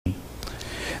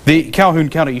The Calhoun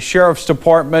County Sheriff's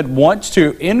Department wants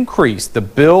to increase the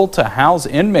bill to house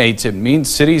inmates. It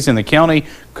means cities in the county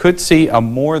could see a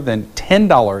more than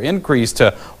 $10 increase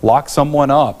to lock someone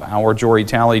up. Our Jory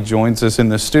Talley joins us in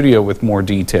the studio with more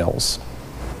details.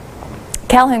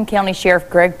 Calhoun County Sheriff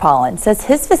Greg Pollen says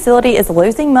his facility is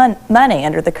losing money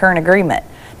under the current agreement,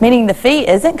 meaning the fee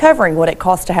isn't covering what it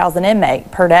costs to house an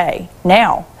inmate per day.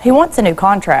 Now, he wants a new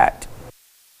contract.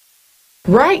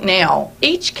 Right now,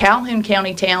 each Calhoun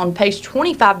County town pays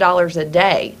 $25 a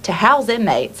day to house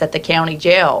inmates at the county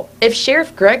jail. If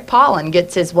Sheriff Greg Pollen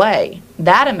gets his way,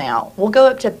 that amount will go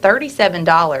up to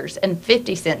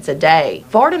 $37.50 a day.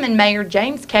 Vardaman Mayor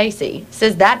James Casey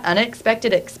says that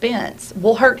unexpected expense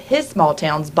will hurt his small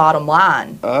town's bottom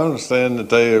line. I understand that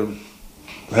they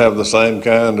have the same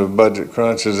kind of budget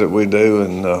crunches that we do,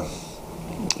 and the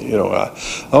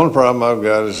only problem I've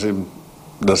got is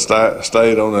the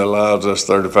state only allows us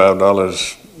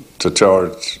 $35 to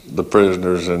charge the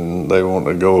prisoners, and they want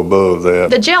to go above that.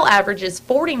 The jail averages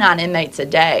 49 inmates a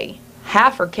day.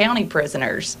 Half are county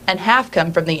prisoners, and half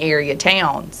come from the area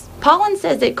towns. Pollen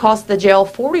says it costs the jail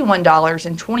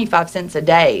 $41.25 a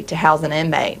day to house an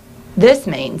inmate. This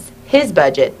means his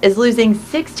budget is losing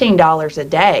 $16 a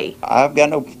day. I've got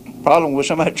no problem with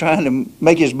somebody trying to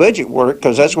make his budget work,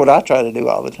 because that's what I try to do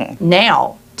all the time.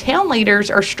 Now, town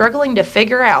leaders are struggling to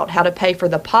figure out how to pay for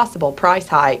the possible price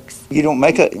hikes. You don't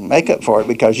make up for it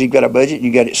because you've got a budget,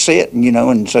 you got it set,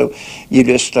 and so you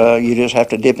just have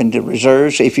to dip into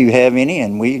reserves if you have any,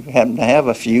 and we happen to have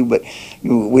a few, but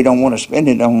we don't want to spend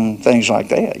it on things like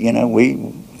that,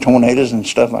 tornadoes and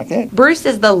stuff like that. Bruce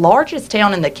is the largest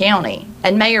town in the county,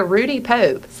 and Mayor Rudy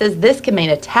Pope says this could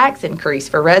mean a tax increase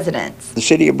for residents. The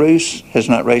city of Bruce has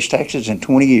not raised taxes in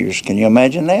 20 years. Can you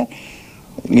imagine that?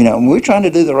 We're trying to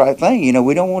do the right thing.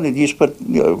 We don't want to just put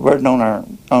a burden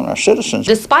on our citizens.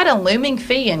 Despite a looming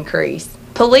fee increase,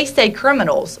 police say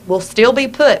criminals will still be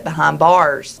put behind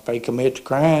bars. If they commit the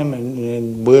crime,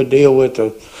 and we'll deal with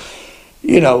the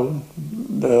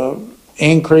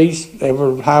increase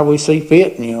every how we see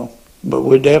fit, but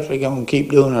we're definitely going to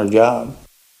keep doing our job.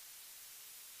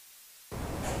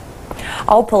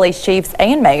 All police chiefs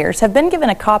and mayors have been given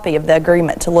a copy of the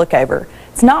agreement to look over.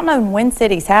 It's not known when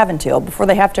cities have until before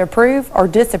they have to approve or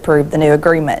disapprove the new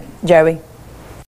agreement. Joey?